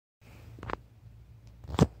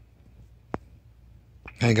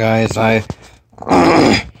Hey guys, I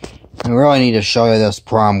really need to show you this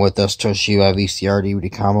problem with this Toshiba VCR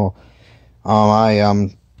DVD combo.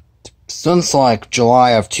 Since like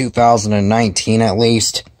July of 2019 at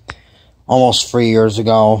least, almost 3 years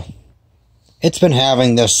ago, it's been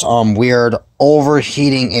having this weird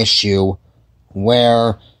overheating issue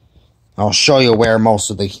where I'll show you where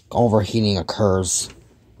most of the overheating occurs.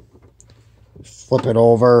 Flip it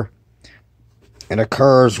over. It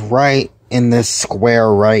occurs right in this square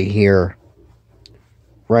right here.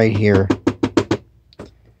 Right here.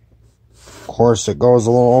 Of course, it goes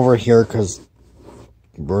a little over here because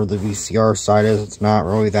where the VCR side is, it's not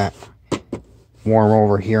really that warm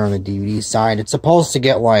over here on the DVD side. It's supposed to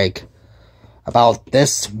get like about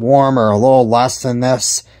this warm or a little less than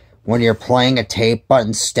this when you're playing a tape, but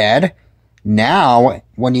instead, now,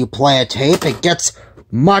 when you play a tape, it gets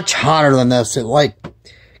much hotter than this. It like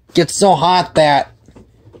gets so hot that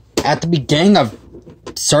at the beginning of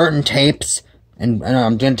certain tapes, and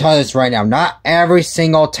I'm going to tell you this right now, not every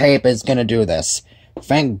single tape is going to do this.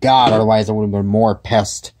 Thank God, otherwise I would have been more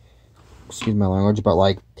pissed. Excuse my language, but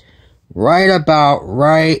like, right about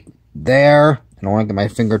right there, I don't want to get my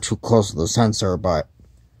finger too close to the sensor, but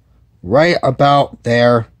right about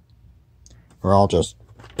there, or I'll just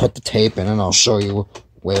put the tape in and I'll show you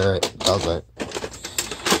where it does it.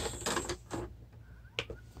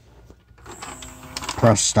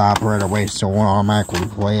 Press stop right away so it won't automatically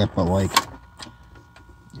play it, but like,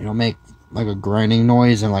 you know, make like a grinding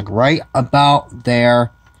noise, and like right about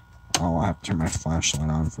there, oh, I'll have to turn my flashlight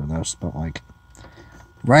on for this, but like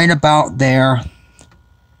right about there,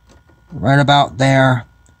 by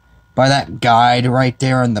that guide right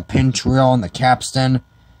there and the pinch wheel and the capstan,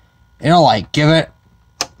 it'll like give it,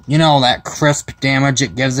 you know, that crisp damage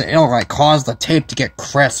it gives it. It'll like cause the tape to get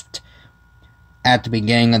crisped at the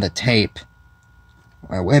beginning of the tape.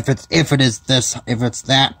 If it's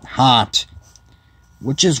that hot,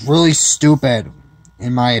 which is really stupid,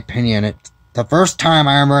 in my opinion. The first time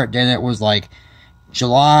I remember it did it was like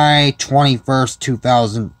July 21st,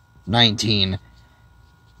 2019.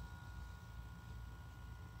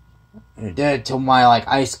 And it did it to my like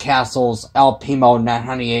Ice Castles LP mode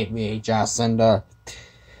 998 VHS, and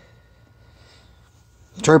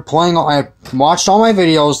started playing. I watched all my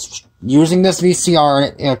videos using this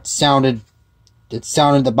VCR, and it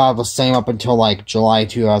sounded about the same up until like July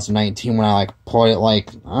 2019 when I like put it. Like,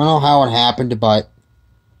 I don't know how it happened, but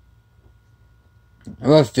I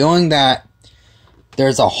have a feeling that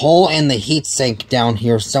there's a hole in the heatsink down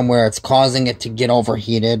here somewhere. It's causing it to get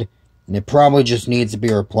overheated, and it probably just needs to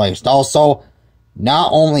be replaced. Also, not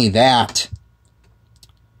only that,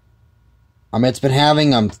 it's been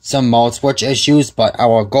having some mode switch issues, but I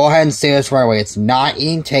will go ahead and say this right away. It's not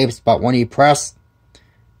eating tapes, but when you press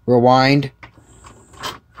rewind,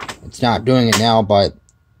 it's not doing it now, but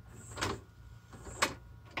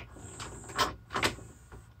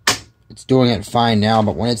it's doing it fine now.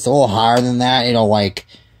 But when it's a little higher than that, it'll like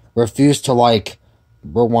refuse to like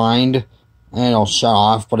rewind, and it'll shut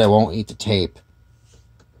off, but it won't eat the tape.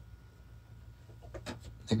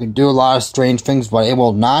 It can do a lot of strange things, but it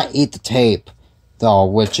will not eat the tape, though,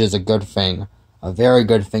 which is a good thing. A very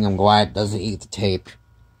good thing. I'm glad it doesn't eat the tape.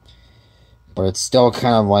 But it still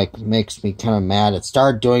kind of like makes me kind of mad. It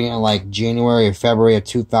started doing it in like January or February of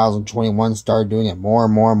 2021. Started doing it more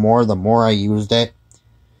and more and more the more I used it.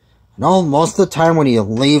 I know most of the time when you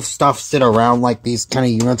leave stuff sit around like these kind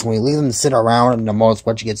of units, when you leave them sit around and the most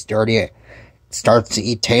once it gets dirty, it starts to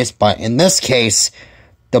eat taste. But in this case,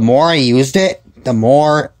 the more I used it, the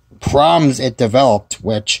more problems it developed,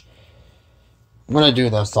 which I'm going to do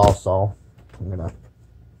this also. I'm going to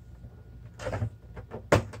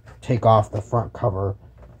take off the front cover.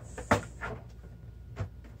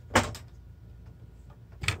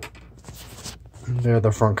 There,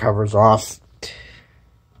 the front cover's off.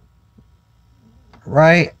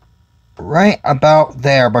 Right about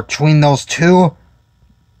there, between those two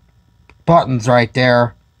buttons right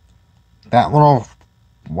there, that little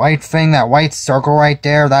white thing, that white circle right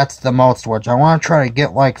there, that's the mode switch. I want to try to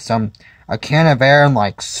get like a can of air and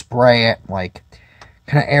like spray it, like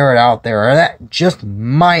kind of air it out there. That just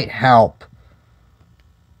might help.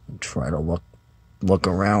 Try to look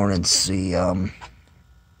around and see. Of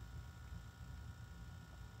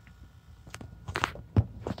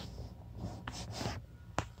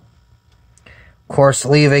course,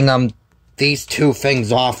 leaving these two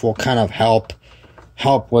things off will kind of help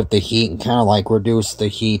with the heat and kind of like reduce the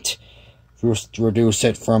heat, reduce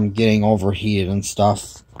it from getting overheated and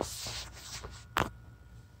stuff.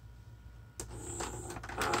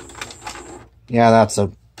 Yeah, that's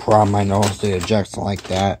a problem I noticed. It ejects like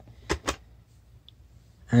that.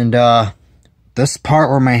 And this part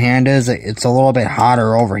where my hand is, it's a little bit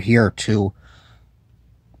hotter over here too.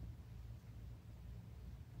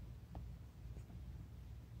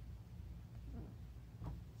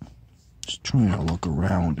 Just trying to look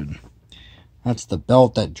around, and that's the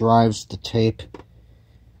belt that drives the tape.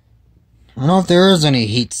 I don't know if there is any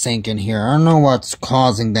heat sink in here. I don't know what's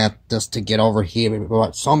causing this to get overheated,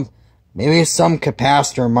 but maybe some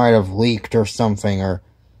capacitor might have leaked or something, or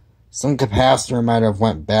some capacitor might have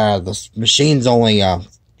went bad. This machine's only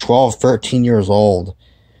 12, 13 years old.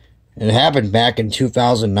 It happened back in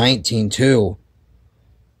 2019 too.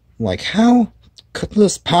 Like, how could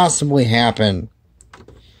this possibly happen?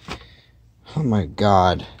 Oh my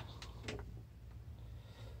god.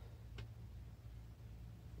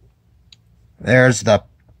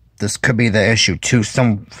 This could be the issue too.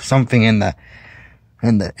 Something in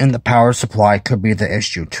the power supply could be the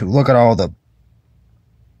issue too. Look at all the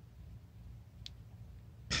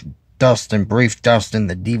dust and brief dust in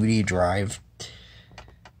the DVD drive.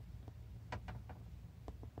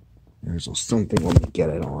 There's something. Let me get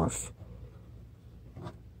it off.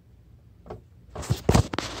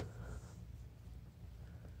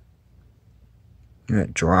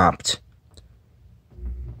 It dropped.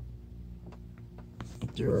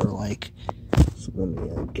 They're like, so let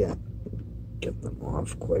me get them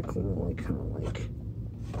off quick. Kind of like,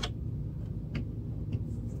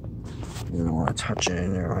 you don't want to touch it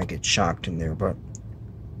in there. I get shocked in there, but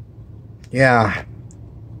yeah,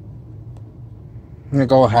 I'm gonna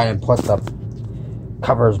go ahead and put the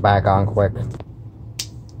covers back on quick.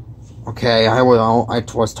 Okay, I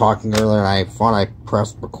was talking earlier and I thought I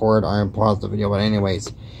pressed record. I paused the video, but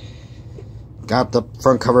anyways, got the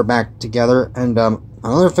front cover back together. And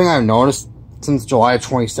another thing I've noticed since July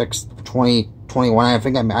 26, 2021, I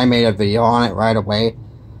think I made a video on it right away.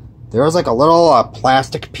 There was like a little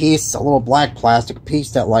plastic piece, a little black plastic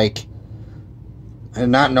piece that, like, I did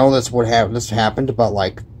not know this happened, but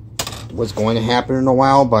like was going to happen in a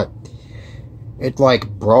while, but it like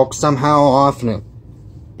broke somehow off, and it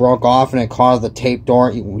broke off, and it caused the tape door.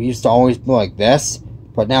 It used to always be like this,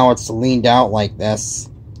 but now it's leaned out like this.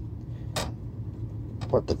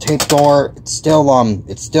 But the tape door, it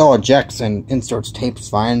still ejects and inserts tapes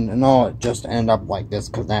fine. No, it just ended up like this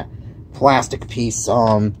because that plastic piece,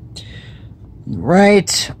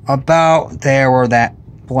 right about there where that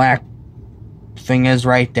black thing is,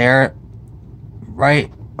 right there,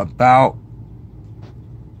 right about,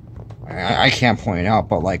 I can't point it out,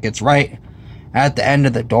 but like it's right at the end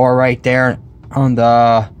of the door right there on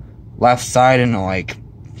the left side, and like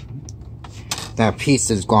that piece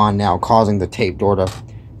is gone now, causing the tape door to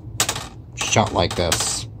shut like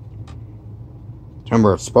this.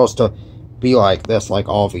 Remember, it's supposed to be like this, like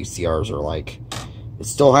all VCRs are like. It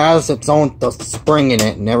still has its own spring in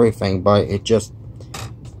it and everything, but it just,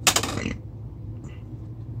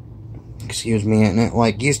 excuse me, and it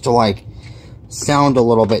like used to like sound a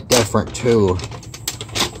little bit different too.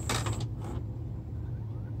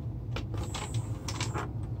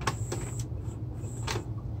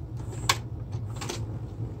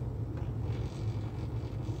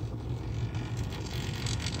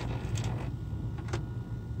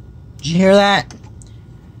 Did you hear that?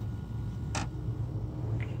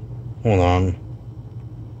 Hold on.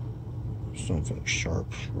 Something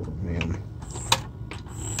sharp. Oh, man.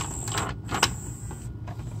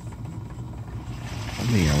 Let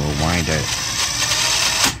me rewind it.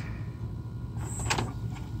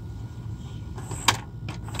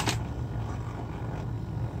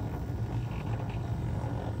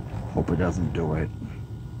 Hope it doesn't do it.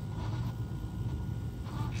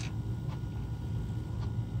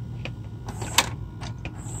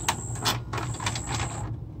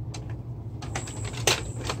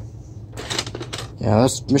 Yeah,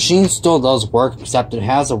 this machine still does work, except it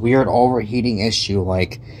has a weird overheating issue.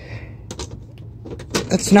 Like,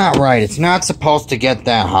 it's not right. It's not supposed to get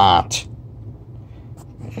that hot.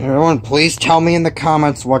 Everyone, please tell me in the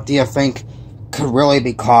comments, what do you think could really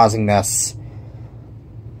be causing this?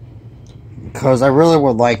 Because I really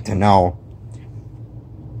would like to know.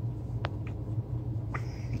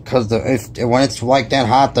 Because when it's like that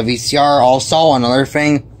hot, the VCR also, another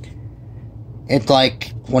thing, it's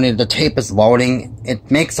like, when the tape is loading, it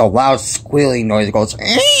makes a loud squealing noise. It goes,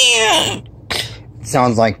 it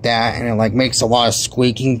sounds like that, and it like makes a lot of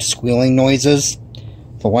squealing noises.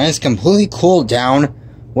 But when it's completely cooled down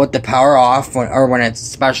with the power off,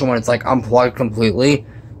 especially when it's like unplugged completely,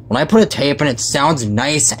 when I put a tape in, it sounds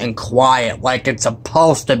nice and quiet, like it's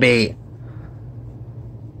supposed to be.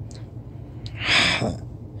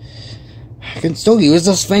 I can still use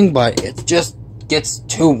this thing, but it just gets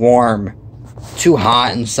too warm. Too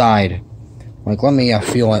hot inside. Like, let me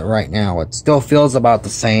feel it right now. It still feels about the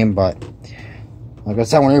same, but like I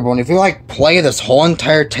said, when if you like play this whole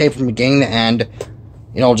entire tape from beginning to end,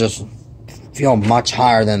 it'll just feel much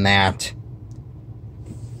higher than that.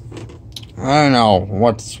 I don't know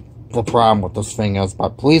what's the problem with this thing is,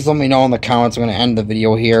 but please let me know in the comments. I'm going to end the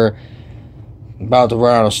video here. I'm about to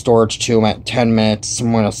run out of storage too. I'm at 10 minutes.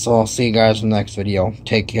 I'll see you guys in the next video.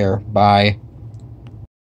 Take care. Bye.